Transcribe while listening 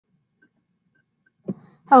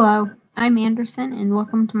Hello, I'm Anderson and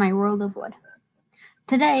welcome to my world of wood.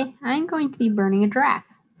 Today, I'm going to be burning a giraffe.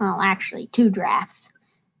 Well, actually, two giraffes.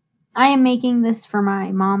 I am making this for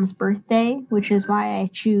my mom's birthday, which is why I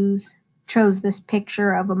chose this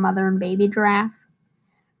picture of a mother and baby giraffe.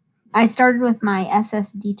 I started with my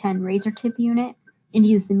SSD10 razor tip unit and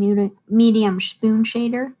used the medium spoon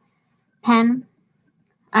shader pen.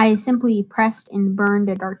 I simply pressed and burned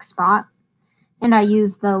a dark spot, and I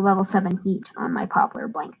used the level 7 heat on my poplar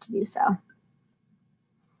blank to do so.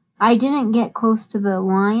 I didn't get close to the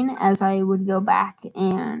line as I would go back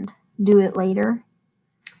and do it later.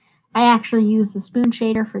 I actually used the spoon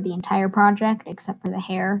shader for the entire project except for the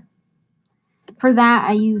hair. For that,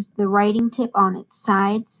 I used the writing tip on its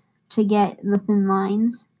sides to get the thin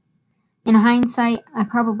lines. In hindsight, I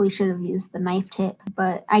probably should have used the knife tip,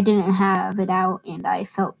 but I didn't have it out and I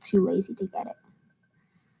felt too lazy to get it.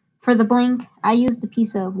 For the blank, I used a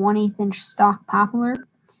piece of 1/8 inch stock poplar.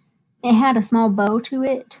 It had a small bow to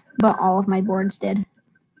it, but all of my boards did.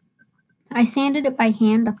 I sanded it by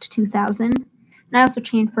hand up to 2000, and I also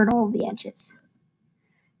chamfered all of the edges.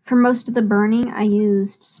 For most of the burning, I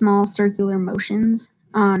used small circular motions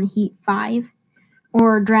on heat 5,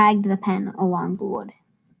 or dragged the pen along the wood.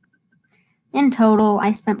 In total,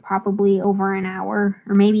 I spent probably over an hour,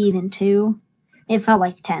 or maybe even 2. It felt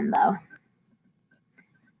like 10, though.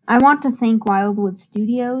 I want to thank Wildwood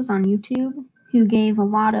Studios on YouTube, who gave a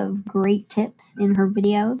lot of great tips in her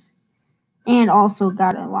videos, and also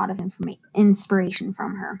got a lot of inspiration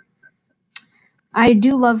from her. I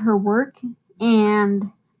do love her work,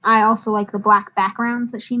 and I also like the black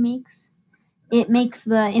backgrounds that she makes. It makes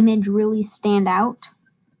the image really stand out,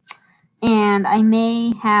 and I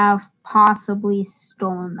may have possibly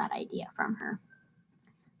stolen that idea from her.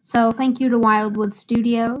 So thank you to Wildwood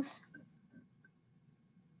Studios,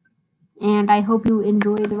 and I hope you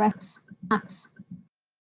enjoy the rest of the maps.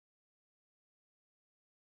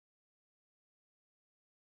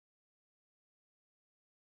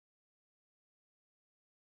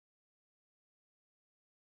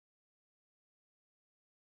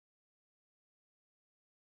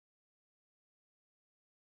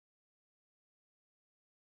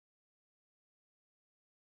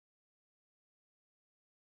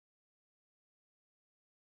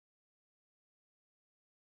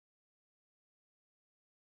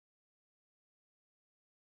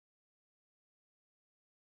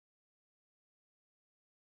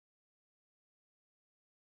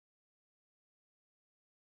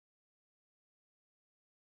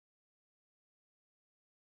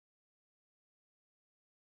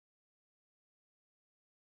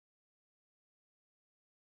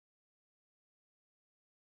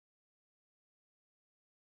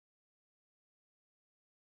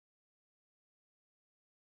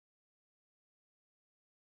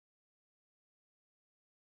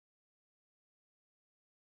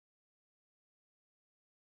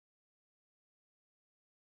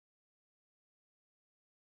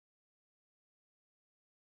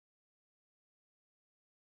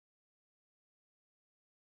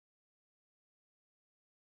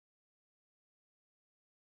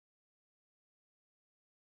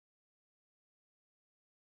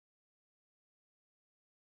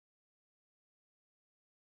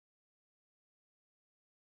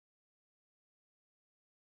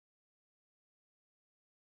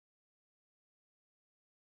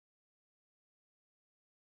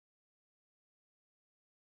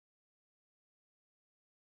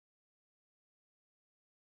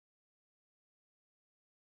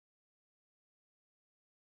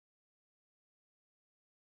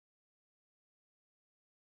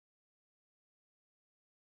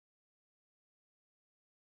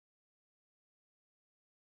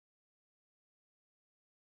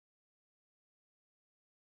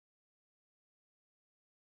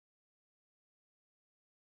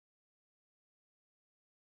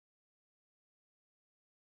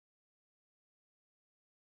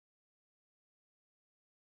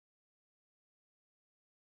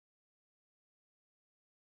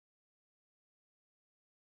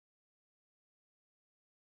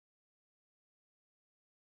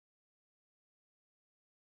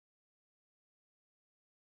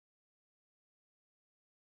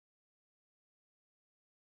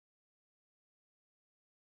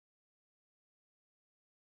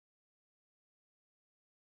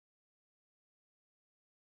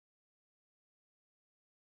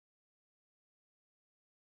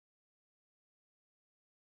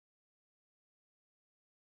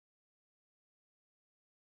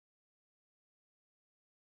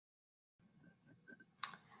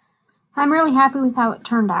 I'm really happy with how it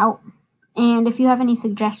turned out, and if you have any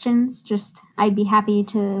suggestions, I'd be happy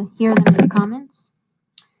to hear them in the comments.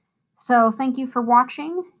 So thank you for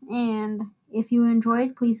watching, and if you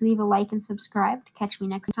enjoyed, please leave a like and subscribe to catch me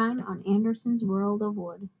next time on Anderson's World of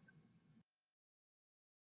Wood.